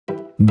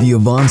The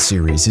Avan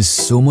series is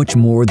so much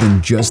more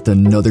than just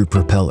another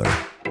propeller.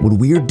 What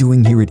we are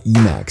doing here at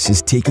EMAX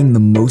is taking the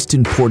most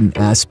important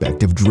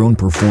aspect of drone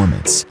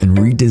performance and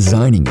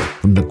redesigning it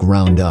from the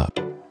ground up.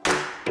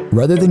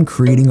 Rather than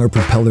creating our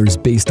propellers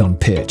based on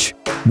pitch,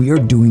 we are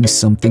doing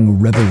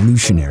something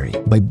revolutionary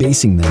by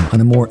basing them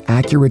on a more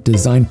accurate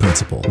design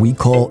principle we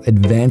call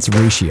advance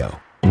ratio,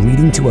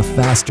 leading to a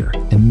faster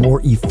and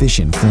more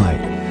efficient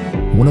flight.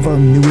 One of our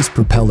newest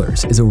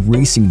propellers is a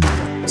racing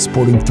model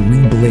sporting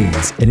 3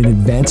 blades at an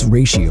advance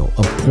ratio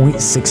of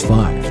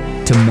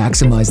 0.65 to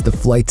maximize the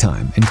flight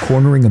time and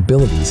cornering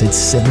abilities at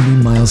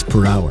 70 miles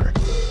per hour.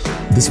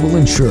 This will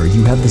ensure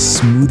you have the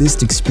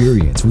smoothest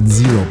experience with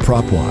zero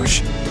prop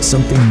wash,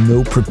 something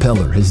no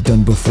propeller has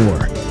done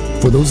before.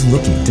 For those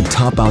looking to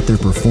top out their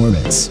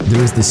performance,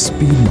 there is the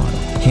speed model,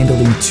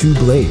 handling 2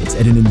 blades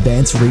at an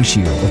advance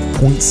ratio of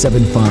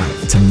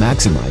 0.75 to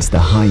maximize the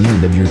high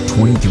end of your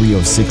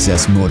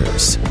 2306S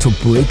motors. To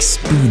break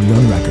speed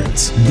run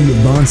records, the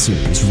Avan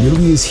series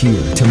really is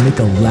here to make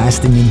a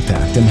lasting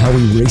impact on how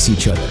we race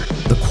each other.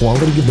 The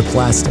quality of the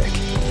plastic,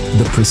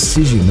 the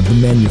precision of the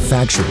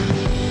manufacturing,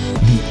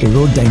 the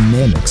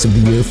aerodynamics of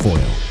the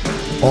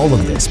airfoil. All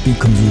of this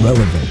becomes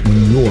relevant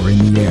when you're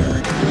in the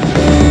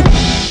air.